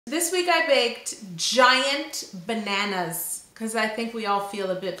This week I baked giant bananas because I think we all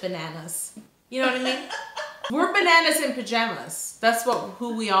feel a bit bananas. You know what I mean? We're bananas in pajamas. That's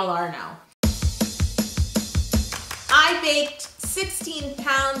who we all are now. I baked 16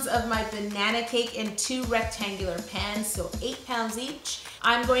 pounds of my banana cake in 2 rectangular pans, so 8 pounds each.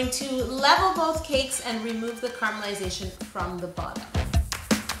 I'm going to level both cakes and remove the caramelization from the bottom.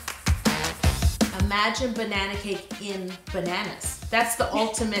 Imagine banana cake in bananas. That's the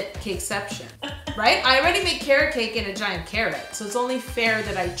ultimate cakeception, right? I already made carrot cake in a giant carrot, so it's only fair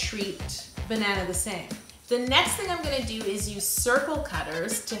that I treat banana the same. The next thing I'm gonna do is use circle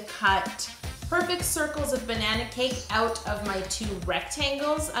cutters to cut perfect circles of banana cake out of my 2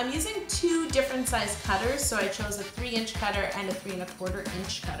 rectangles. I'm using 2 different size cutters, so I chose a 3-inch cutter and a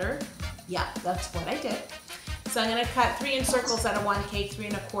 3¼ cutter. Yeah, that's what I did. So I'm gonna cut 3-inch circles out of one cake,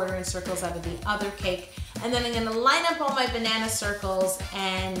 3¼ circles out of the other cake, and then I'm gonna line up all my banana circles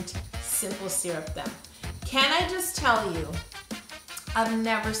and simple syrup them. Can I just tell you, I've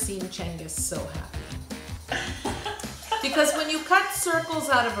never seen Cengiz so happy. Because when you cut circles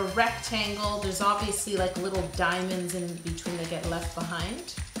out of a rectangle, there's obviously like little diamonds in between that get left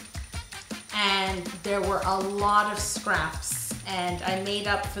behind. And there were a lot of scraps, and I made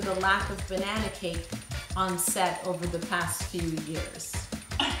up for the lack of banana cake on set over the past few years.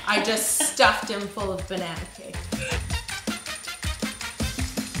 I just stuffed him full of banana cake.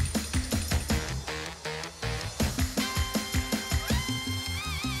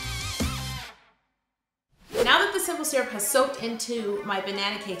 Now that the simple syrup has soaked into my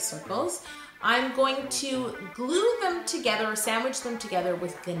banana cake circles, I'm going to glue them together or sandwich them together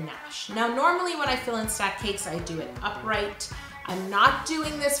with ganache. Now normally when I fill and stack cakes, I do it upright. I'm not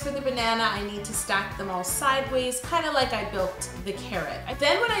doing this for the banana. I need to stack them all sideways, kind of like I built the carrot.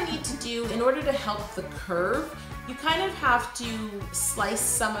 Then what I need to do, in order to help the curve, you kind of have to slice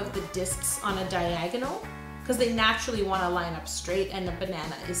some of the discs on a diagonal because they naturally want to line up straight and the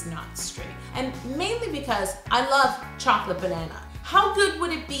banana is not straight. And mainly because I love chocolate banana. How good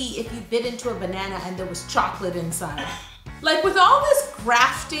would it be if you bit into a banana and there was chocolate inside? Like with all this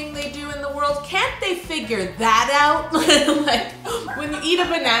grafting they do in the world, can't they figure that out? Like when you eat a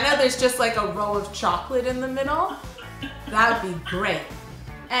banana, there's just like a row of chocolate in the middle. That would be great.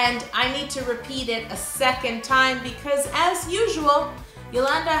 And I need to repeat it a second time because as usual,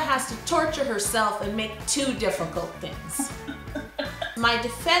 Yolanda has to torture herself and make 2 difficult things. My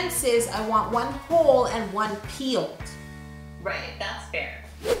defense is I want 1 whole and 1 peeled. Right, that's fair.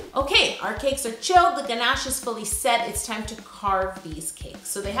 Okay, our cakes are chilled, the ganache is fully set, it's time to carve these cakes.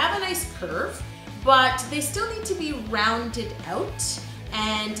 So they have a nice curve, but they still need to be rounded out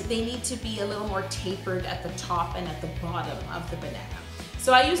and they need to be a little more tapered at the top and at the bottom of the banana.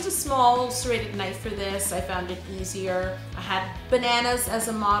 So I used a small serrated knife for this. I found it easier. I had bananas as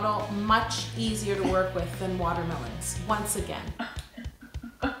a model, much easier to work with than watermelons, once again.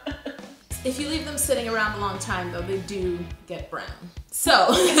 If you leave them sitting around a long time though, they do get brown.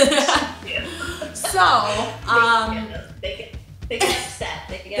 So, they get upset.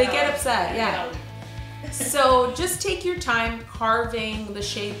 They get upset, yeah. So just take your time carving the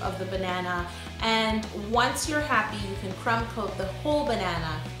shape of the banana, and once you're happy, you can crumb coat the whole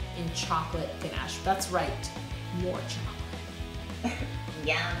banana in chocolate ganache. That's right, more chocolate.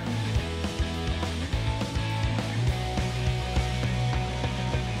 Yum.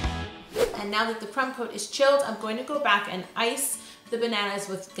 And now that the crumb coat is chilled, I'm going to go back and ice the bananas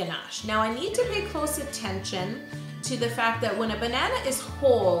with ganache. Now I need to pay close attention to the fact that when a banana is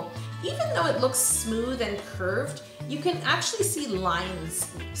whole, even though it looks smooth and curved, you can actually see lines.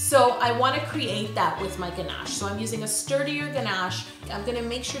 So I want to create that with my ganache. So I'm using a sturdier ganache. I'm going to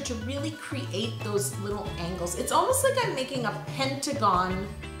make sure to really create those little angles. It's almost like I'm making a pentagon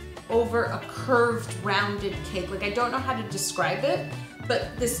over a curved, rounded cake. Like I don't know how to describe it,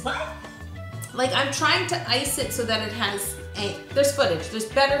 but this... What? Like I'm trying to ice it so that it has there's footage, there's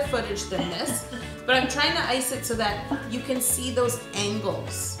better footage than this, but I'm trying to ice it so that you can see those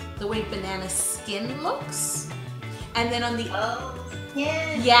angles, the way banana skin looks. And then on the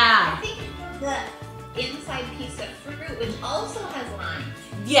skin. Yeah. I think the inside piece of fruit, which also has lines.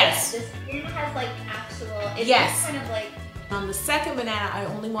 Yes. The skin has like actual, it's yes. kind of like. On the second banana, I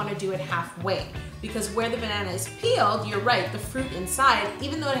only want to do it halfway because where the banana is peeled, you're right, the fruit inside,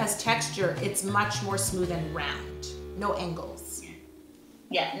 even though it has texture, it's much more smooth and round. No angles.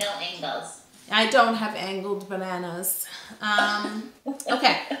 Yeah, no angles. I don't have angled bananas.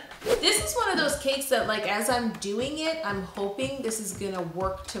 Okay, this is one of those cakes that like as I'm doing it, I'm hoping this is gonna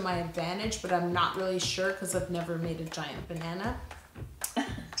work to my advantage, but I'm not really sure because I've never made a giant banana.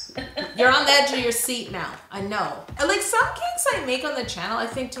 You're on the edge of your seat now. I know. Like some cakes I make on the channel, I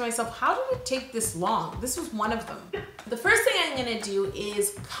think to myself, how did it take this long? This was one of them. The first thing I'm gonna do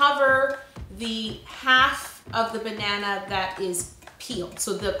is cover the half of the banana that is peeled.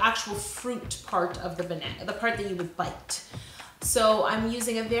 So the actual fruit part of the banana, the part that you would bite. So I'm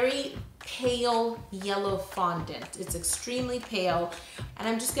using a very pale yellow fondant. It's extremely pale. And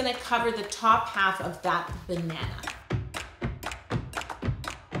I'm just gonna cover the top half of that banana.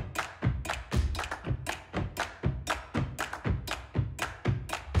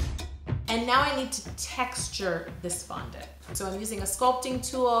 And now I need to texture this fondant. So I'm using a sculpting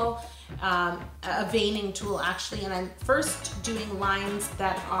tool, a veining tool actually, and I'm first doing lines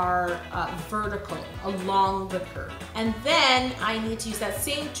that are vertical along the curve. And then I need to use that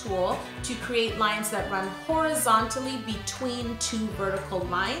same tool to create lines that run horizontally between two vertical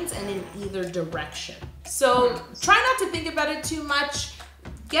lines and in either direction. So try not to think about it too much.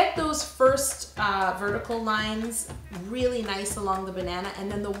 Get those first vertical lines really nice along the banana,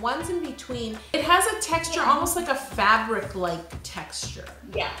 and then the ones in between, it has a texture almost like a fabric-like texture.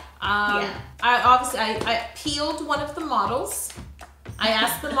 Yeah. I peeled one of the models. I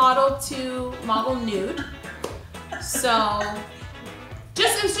asked the model to model nude. So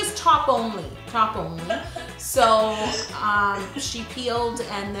it was just top only. So she peeled,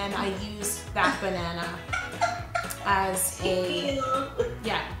 and then I used that banana as a,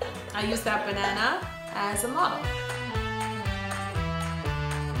 yeah, I used that banana as a model.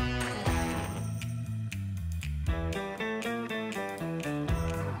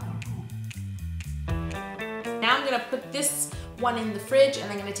 Now I'm gonna put this one in the fridge,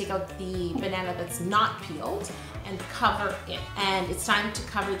 and I'm gonna take out the banana that's not peeled and cover it. And it's time to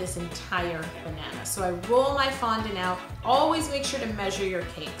cover this entire banana. So I roll my fondant out. Always make sure to measure your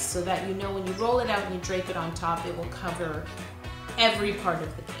cakes so that you know when you roll it out and you drape it on top, it will cover every part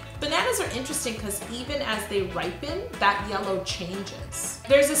of the cake. Bananas are interesting because even as they ripen, that yellow changes.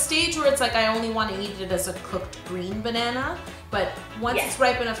 There's a stage where it's like I only want to eat it as a cooked green banana, but once it's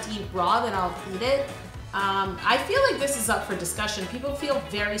ripe enough to eat raw, then I'll eat it. I feel like this is up for discussion. People feel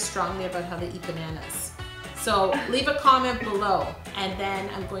very strongly about how they eat bananas. So leave a comment below, and then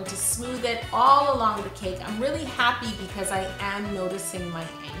I'm going to smooth it all along the cake. I'm really happy because I am noticing my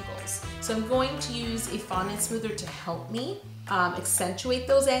angles. So I'm going to use a fondant smoother to help me accentuate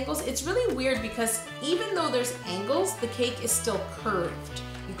those angles. It's really weird because even though there's angles, the cake is still curved.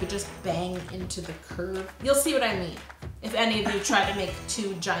 You could just bang into the curve. You'll see what I mean if any of you try to make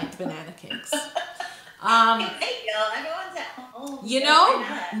two giant banana cakes. You know,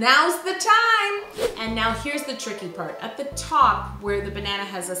 now's the time. And now here's the tricky part. At the top, where the banana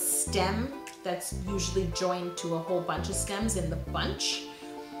has a stem that's usually joined to a whole bunch of stems in the bunch,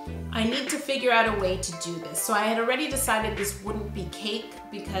 I need to figure out a way to do this. So I had already decided this wouldn't be cake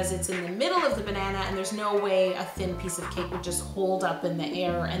because it's in the middle of the banana and there's no way a thin piece of cake would just hold up in the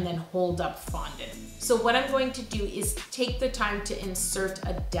air and then hold up fondant. So what I'm going to do is take the time to insert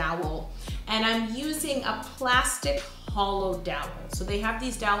a dowel, and I'm using a plastic hollow dowel. So they have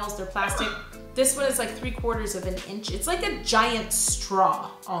these dowels, they're plastic. This one is like 3/4 of an inch. It's like a giant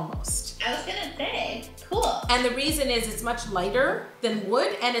straw almost. I was gonna say, cool. And the reason is it's much lighter than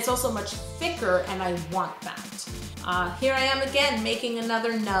wood, and it's also much thicker, and I want that. Here I am again making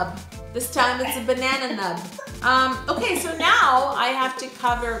another nub. This time it's a banana nub. Okay, so now I have to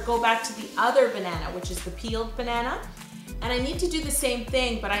go back to the other banana, which is the peeled banana. And I need to do the same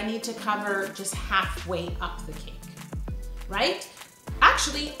thing, but I need to cover just halfway up the cake, right?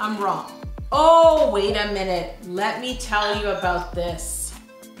 Actually, I'm wrong. Oh, wait a minute. Let me tell you about this.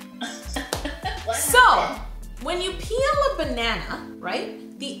 So, when you peel a banana,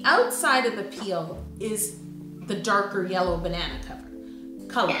 right, the outside of the peel is the darker yellow banana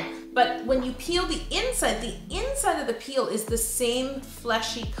color. But when you peel the inside of the peel is the same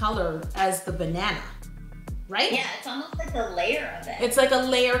fleshy color as the banana, right? Yeah, it's almost like a layer of it. It's like a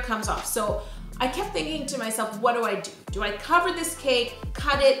layer comes off. So I kept thinking to myself, what do I do? Do I cover this cake,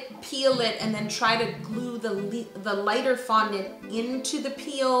 cut it, peel it, and then try to glue the lighter fondant into the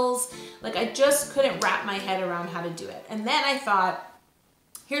peels? Like I just couldn't wrap my head around how to do it. And then I thought,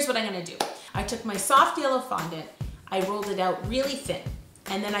 here's what I'm gonna do. I took my soft yellow fondant, I rolled it out really thin,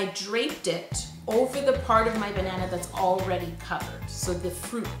 and then I draped it over the part of my banana that's already covered. So the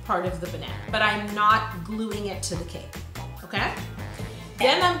fruit part of the banana, but I'm not gluing it to the cake, okay?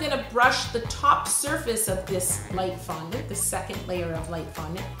 Then I'm gonna brush the top surface of this light fondant, the second layer of light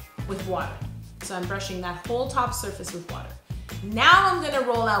fondant, with water. So I'm brushing that whole top surface with water. Now I'm gonna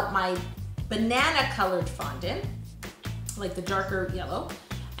roll out my banana colored fondant, like the darker yellow,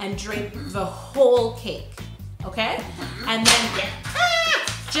 and drape the whole cake, okay? And then,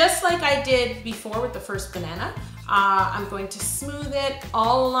 Just like I did before with the first banana, I'm going to smooth it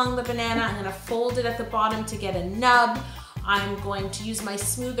all along the banana. I'm gonna fold it at the bottom to get a nub. I'm going to use my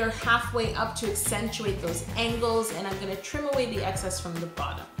smoother halfway up to accentuate those angles, and I'm gonna trim away the excess from the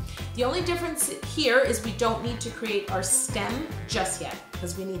bottom. The only difference here is we don't need to create our stem just yet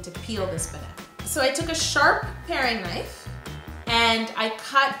because we need to peel this banana. So I took a sharp paring knife and I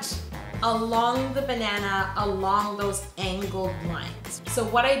cut along the banana, along those angled lines. So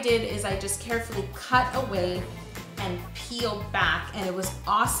what I did is I just carefully cut away and peeled back, and it was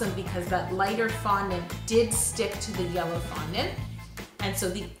awesome because that lighter fondant did stick to the yellow fondant, and so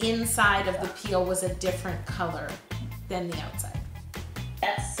the inside of the peel was a different color than the outside.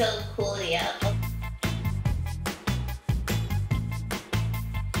 That's so cool, yeah.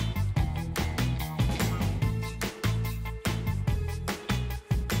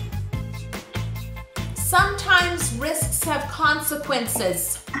 Sometimes risks have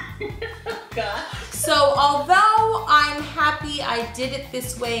consequences. God. So although I'm happy I did it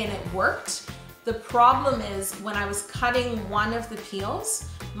this way and it worked, the problem is when I was cutting one of the peels,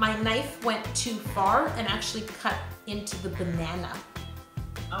 my knife went too far and actually cut into the banana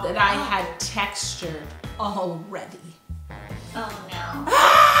that I had textured already. Oh no.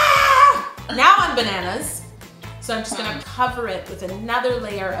 Ah! Now on bananas. So I'm just gonna cover it with another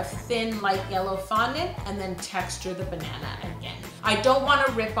layer of thin light yellow fondant and then texture the banana again. I don't wanna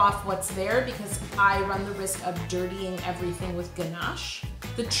rip off what's there because I run the risk of dirtying everything with ganache.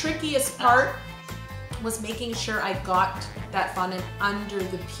 The trickiest part was making sure I got that fondant under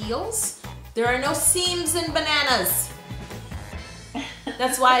the peels. There are no seams in bananas.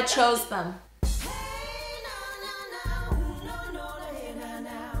 That's why I chose them.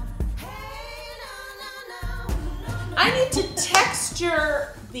 I need to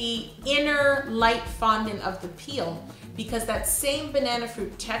texture the inner light fondant of the peel because that same banana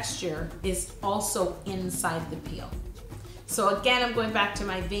fruit texture is also inside the peel. So again, I'm going back to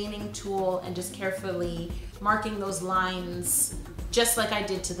my veining tool and just carefully marking those lines just like I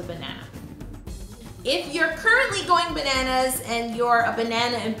did to the banana. If you're currently going bananas and you're a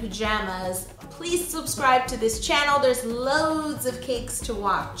banana in pajamas, please subscribe to this channel. There's loads of cakes to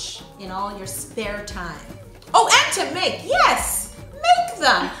watch in all your spare time. Oh, and to make, yes, make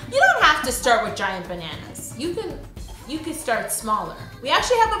them. You don't have to start with giant bananas. You can start smaller. We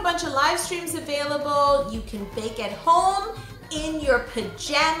actually have a bunch of live streams available. You can bake at home in your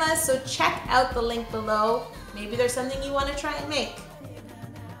pajamas, so check out the link below. Maybe there's something you want to try and make.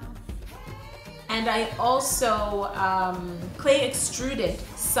 And I also clay extruded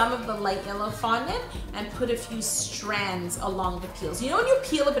some of the light yellow fondant and put a few strands along the peels. You know when you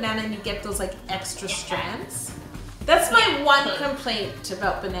peel a banana and you get those like extra strands? That's my one complaint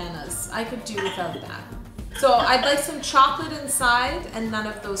about bananas. I could do without that. So I'd like some chocolate inside and none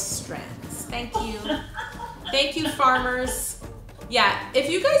of those strands. Thank you. Thank you, farmers. Yeah, if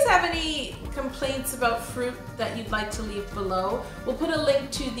you guys have any complaints about fruit that you'd like to leave below, we'll put a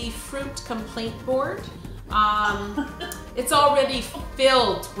link to the fruit complaint board. It's already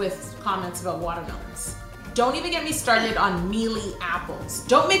filled with comments about watermelons. Don't even get me started on mealy apples.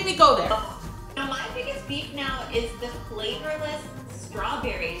 Don't make me go there. Now my biggest beef now is the flavorless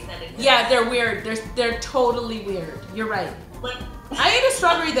strawberries that exist. Yeah, they're weird. They're totally weird. You're right. Like, I ate a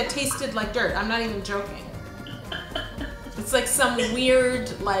strawberry that tasted like dirt. I'm not even joking. It's like some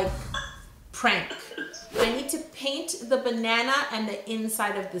weird, like, prank. I need to paint the banana and the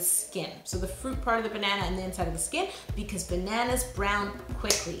inside of the skin. So the fruit part of the banana and the inside of the skin, because bananas brown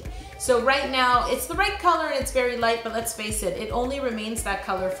quickly. So right now, it's the right color and it's very light, but let's face it, it only remains that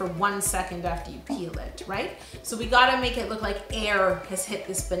color for 1 second after you peel it, right? So we gotta make it look like air has hit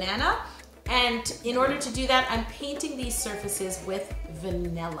this banana. And in order to do that, I'm painting these surfaces with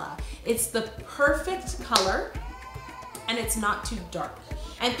vanilla. It's the perfect color and it's not too dark.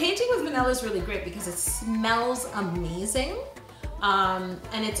 And painting with vanilla is really great because it smells amazing.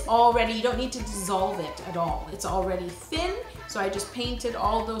 And it's already, you don't need to dissolve it at all. It's already thin. So I just painted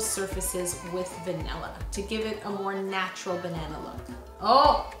all those surfaces with vanilla to give it a more natural banana look.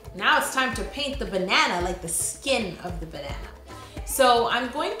 Oh, now it's time to paint the banana, like the skin of the banana. So I'm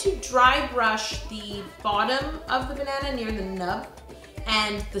going to dry brush the bottom of the banana near the nub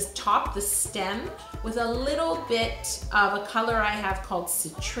and the top, the stem, with a little bit of a color I have called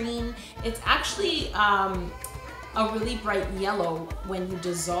citrine. It's actually a really bright yellow when you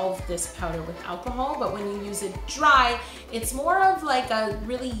dissolve this powder with alcohol, but when you use it dry, it's more of like a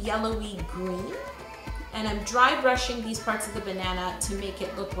really yellowy green. And I'm dry brushing these parts of the banana to make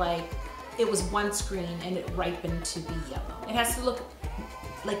it look like it was once green and it ripened to be yellow. It has to look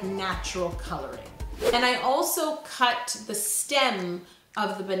like natural coloring. And I also cut the stem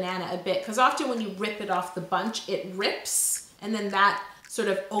of the banana a bit, because often when you rip it off the bunch, it rips, and then that sort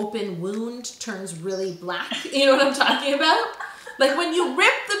of open wound turns really black. You know what I'm talking about? Like when you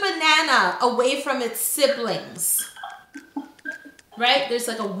rip the banana away from its siblings, right? There's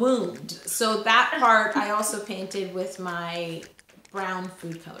like a wound. So that part I also painted with my brown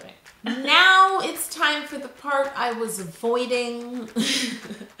food coloring. Now it's time for the part I was avoiding.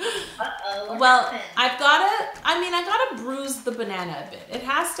 Uh-oh. Well, I gotta bruise the banana a bit. It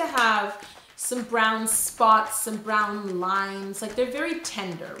has to have some brown spots, some brown lines. Like they're very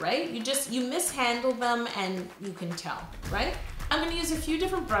tender, right? You mishandle them and you can tell, right? I'm gonna use a few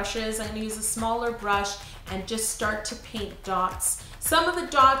different brushes. I'm gonna use a smaller brush and just start to paint dots. Some of the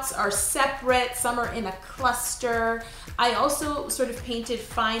dots are separate, some are in a cluster. I also sort of painted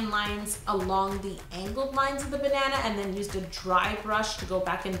fine lines along the angled lines of the banana and then used a dry brush to go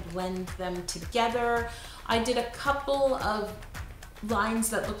back and blend them together. I did a couple of lines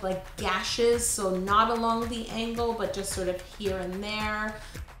that look like gashes, so not along the angle, but just sort of here and there.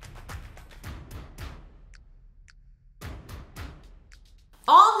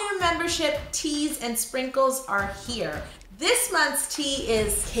 All new membership teas and sprinkles are here. This month's tea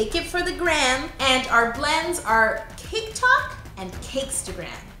is Cake It for the Gram, and our blends are Cake Talk and Cakestagram.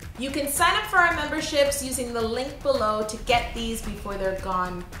 You can sign up for our memberships using the link below to get these before they're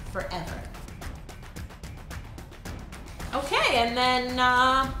gone forever. Okay, and then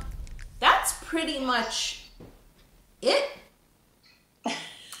that's pretty much it.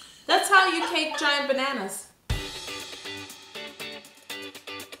 That's how you cake giant bananas.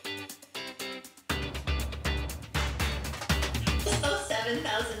 Those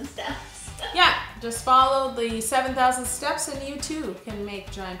 7,000 steps. Yeah, just follow the 7,000 steps and you too can make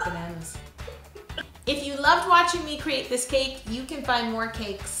giant bananas. If you loved watching me create this cake, you can find more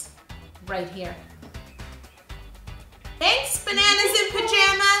cakes right here. Thanks, Bananas in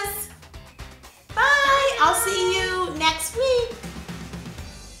Pajamas. Bye. I'll see you next week.